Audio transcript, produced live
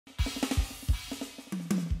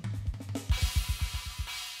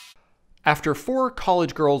After four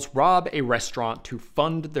college girls rob a restaurant to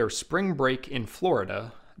fund their spring break in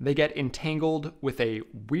Florida, they get entangled with a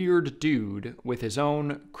weird dude with his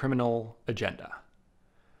own criminal agenda.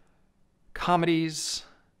 Comedies,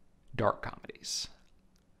 dark comedies.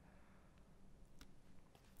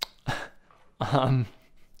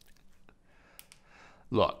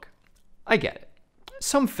 Look, I get it.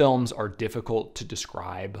 Some films are difficult to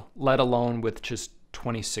describe, let alone with just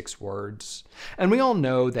 26 words. And we all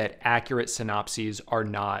know that accurate synopses are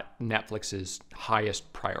not Netflix's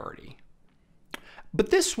highest priority. But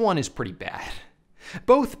this one is pretty bad,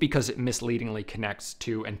 both because it misleadingly connects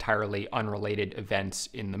to entirely unrelated events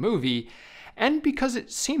in the movie, and because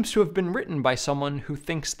it seems to have been written by someone who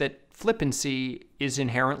thinks that flippancy is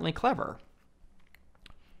inherently clever.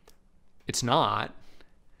 It's not.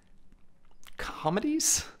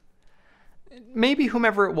 Comedies? Maybe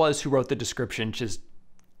whomever it was who wrote the description just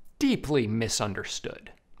deeply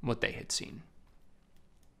misunderstood what they had seen.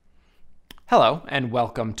 Hello, and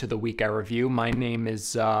welcome to the Week I Review. My name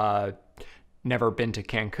is, Never Been to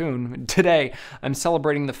Cancun. Today, I'm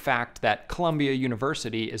celebrating the fact that Columbia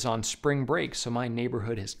University is on spring break, so my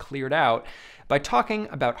neighborhood has cleared out, by talking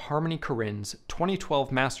about Harmony Korine's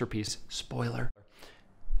 2012 masterpiece, spoiler,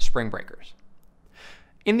 Spring Breakers.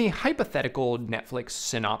 In the hypothetical Netflix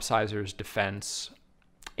synopsizer's defense,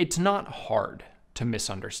 it's not hard to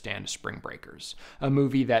misunderstand Spring Breakers, a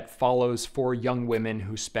movie that follows four young women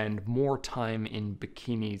who spend more time in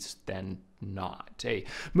bikinis than not. A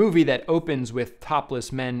movie that opens with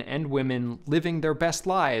topless men and women living their best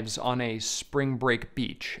lives on a spring break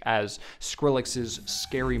beach as Skrillex's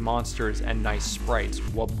scary monsters and nice sprites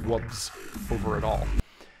wubs over it all.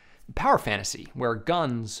 Power fantasy, where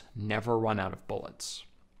guns never run out of bullets.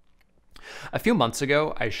 A few months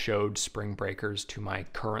ago, I showed Spring Breakers to my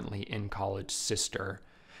currently in college sister,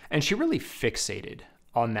 and she really fixated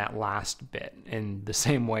on that last bit in the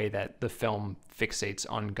same way that the film fixates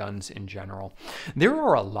on guns in general. There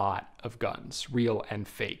are a lot of guns, real and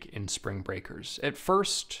fake, in Spring Breakers. At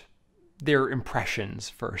first, they're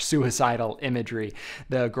impressions for suicidal imagery.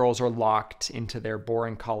 The girls are locked into their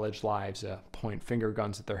boring college lives, point finger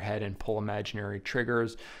guns at their head and pull imaginary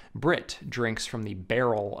triggers. Brit drinks from the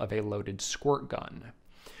barrel of a loaded squirt gun.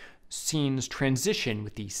 Scenes transition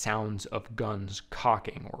with the sounds of guns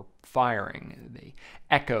cocking or firing. They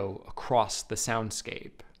echo across the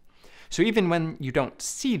soundscape. So even when you don't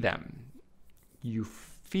see them, you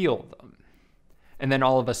feel them. And then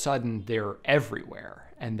all of a sudden, they're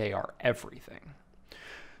everywhere, and they are everything.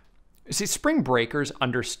 See, Spring Breakers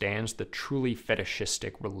understands the truly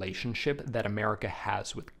fetishistic relationship that America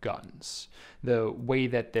has with guns. The way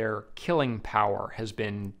that their killing power has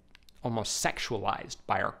been almost sexualized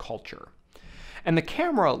by our culture. And the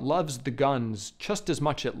camera loves the guns just as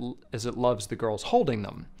much as it loves the girls holding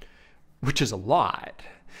them, which is a lot.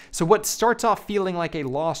 So what starts off feeling like a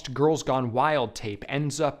lost Girls Gone Wild tape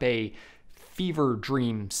ends up a fever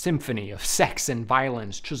dream symphony of sex and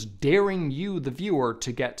violence, just daring you, the viewer,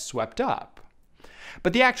 to get swept up.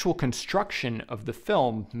 But the actual construction of the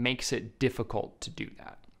film makes it difficult to do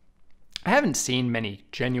that. I haven't seen many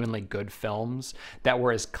genuinely good films that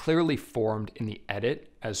were as clearly formed in the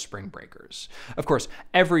edit as Spring Breakers. Of course,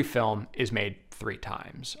 every film is made 3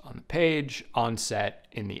 times, on the page, on set,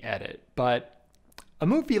 in the edit. But a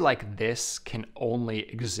movie like this can only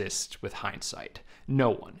exist with hindsight.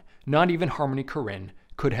 No one, not even Harmony Korine,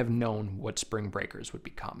 could have known what Spring Breakers would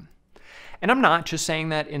become. And I'm not just saying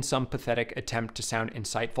that in some pathetic attempt to sound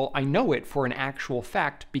insightful. I know it for an actual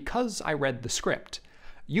fact because I read the script.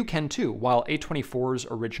 You can too. While A24's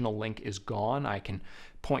original link is gone, I can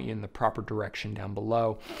point you in the proper direction down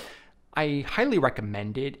below. I highly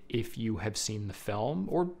recommend it if you have seen the film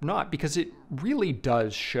or not, because it really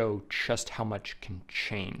does show just how much can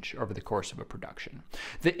change over the course of a production.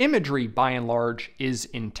 The imagery, by and large, is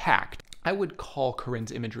intact. I would call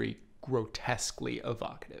Korine's imagery grotesquely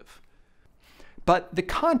evocative. But the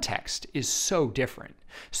context is so different.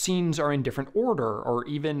 Scenes are in different order or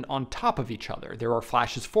even on top of each other. There are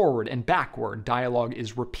flashes forward and backward. Dialogue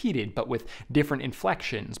is repeated, but with different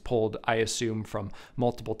inflections, pulled, I assume, from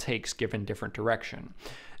multiple takes given different direction.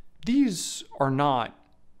 These are not,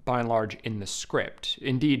 by and large, in the script.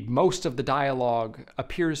 Indeed, most of the dialogue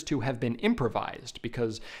appears to have been improvised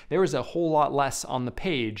because there is a whole lot less on the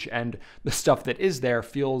page, and the stuff that is there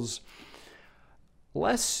feels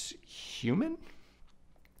less human.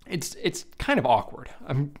 It's kind of awkward.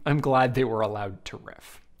 I'm glad they were allowed to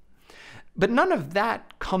riff. But none of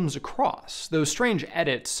that comes across. Those strange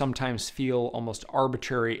edits sometimes feel almost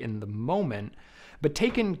arbitrary in the moment, but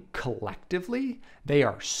taken collectively, they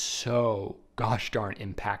are so gosh darn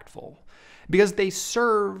impactful because they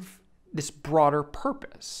serve this broader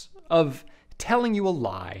purpose of telling you a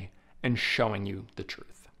lie and showing you the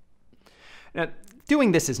truth. Now,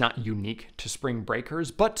 doing this is not unique to Spring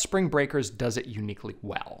Breakers, but Spring Breakers does it uniquely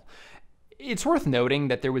well. It's worth noting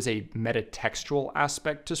that there was a metatextual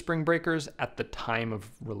aspect to Spring Breakers at the time of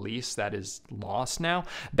release that is lost now.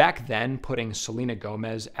 Back then, putting Selena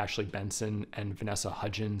Gomez, Ashley Benson, and Vanessa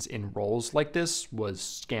Hudgens in roles like this was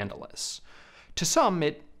scandalous. To some,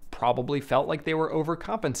 it probably felt like they were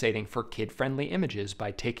overcompensating for kid-friendly images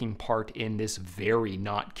by taking part in this very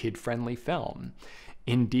not kid-friendly film.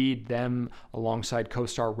 Indeed, them, alongside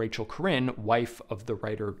co-star Rachel Corinne, wife of the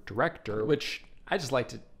writer-director, which I just like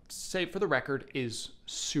to say for the record is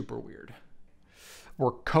super weird,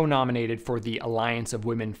 were co-nominated for the Alliance of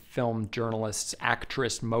Women Film Journalists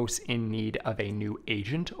Actress Most in Need of a New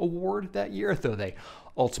Agent Award that year, though they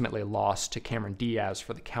ultimately lost to Cameron Diaz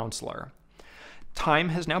for The Counselor. Time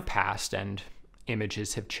has now passed and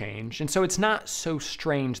images have changed, and so it's not so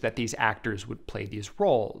strange that these actors would play these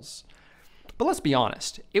roles. But let's be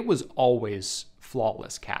honest, it was always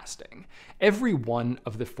flawless casting. Every one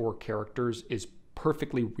of the four characters is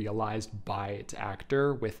perfectly realized by its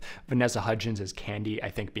actor, with Vanessa Hudgens as Candy, I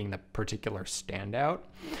think, being the particular standout.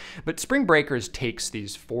 But Spring Breakers takes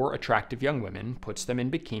these four attractive young women, puts them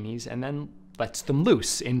in bikinis, and then lets them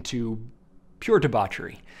loose into pure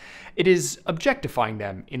debauchery. It is objectifying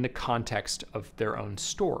them in the context of their own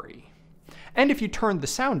story. And if you turned the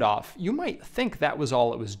sound off, you might think that was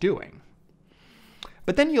all it was doing.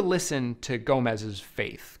 But then you listen to Gomez's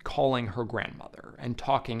Faith calling her grandmother and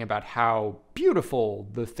talking about how beautiful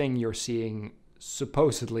the thing you're seeing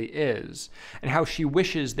supposedly is, and how she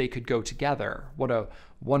wishes they could go together. What a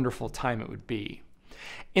wonderful time it would be.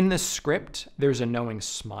 In the script, there's a knowing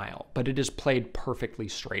smile, but it is played perfectly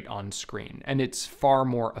straight on screen, and it's far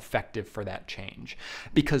more effective for that change,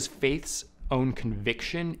 because Faith's own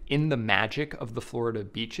conviction in the magic of the Florida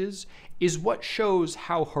beaches is what shows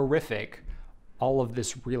how horrific all of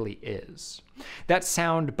this really is. That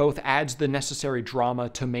sound both adds the necessary drama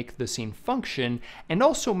to make the scene function and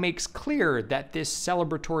also makes clear that this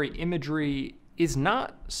celebratory imagery is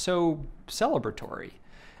not so celebratory.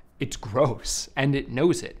 It's gross, and it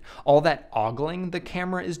knows it. All that ogling the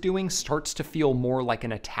camera is doing starts to feel more like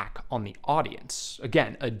an attack on the audience.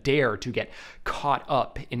 Again, a dare to get caught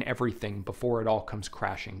up in everything before it all comes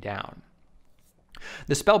crashing down.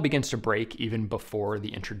 The spell begins to break even before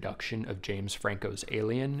the introduction of James Franco's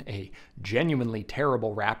Alien, a genuinely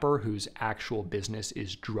terrible rapper whose actual business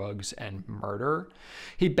is drugs and murder.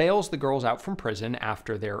 He bails the girls out from prison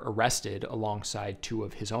after they're arrested alongside two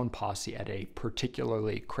of his own posse at a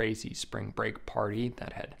particularly crazy spring break party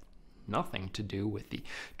that had nothing to do with the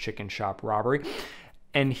chicken shop robbery,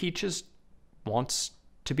 and he just wants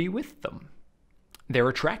to be with them. They're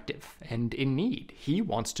attractive and in need. He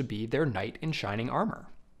wants to be their knight in shining armor.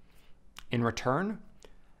 In return,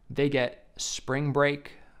 they get spring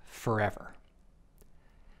break forever.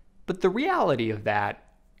 But the reality of that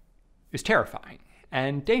is terrifying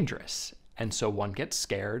and dangerous, and so one gets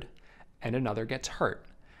scared and another gets hurt,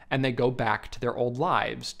 and they go back to their old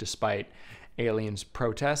lives despite Alien's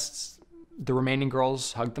protests. The remaining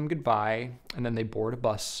girls hug them goodbye, and then they board a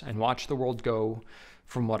bus and watch the world go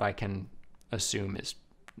from what I can assume is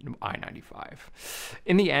I-95.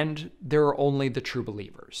 In the end, there are only the true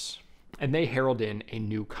believers, and they herald in a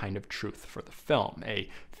new kind of truth for the film, a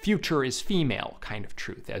future is female kind of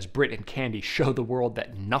truth, as Britt and Candy show the world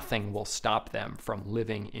that nothing will stop them from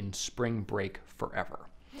living in spring break forever.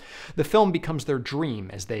 The film becomes their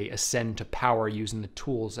dream as they ascend to power using the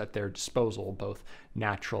tools at their disposal, both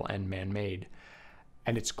natural and man-made,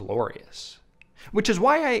 and it's glorious. Which is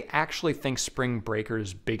why I actually think Spring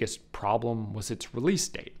Breakers' biggest problem was its release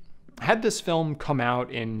date. Had this film come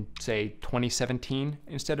out in, say, 2017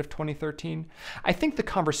 instead of 2013, I think the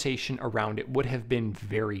conversation around it would have been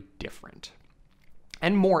very different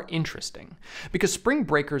and more interesting, because Spring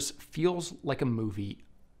Breakers feels like a movie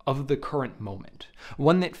of the current moment,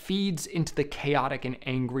 one that feeds into the chaotic and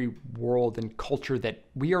angry world and culture that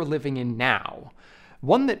we are living in now,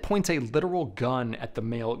 one that points a literal gun at the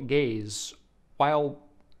male gaze while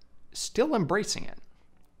still embracing it.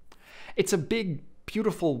 It's a big,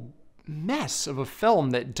 beautiful mess of a film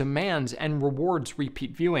that demands and rewards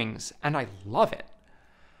repeat viewings, and I love it.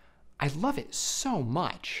 I love it so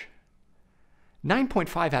much.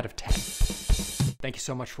 9.5 out of 10. Thank you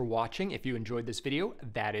so much for watching. If you enjoyed this video,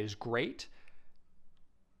 that is great.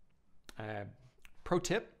 Pro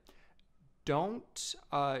tip, don't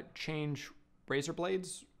change razor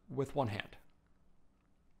blades with one hand.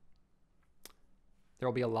 There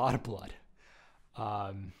will be a lot of blood.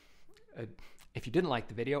 If you didn't like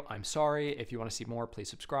the video, I'm sorry. If you want to see more, please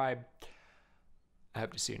subscribe. I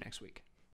hope to see you next week.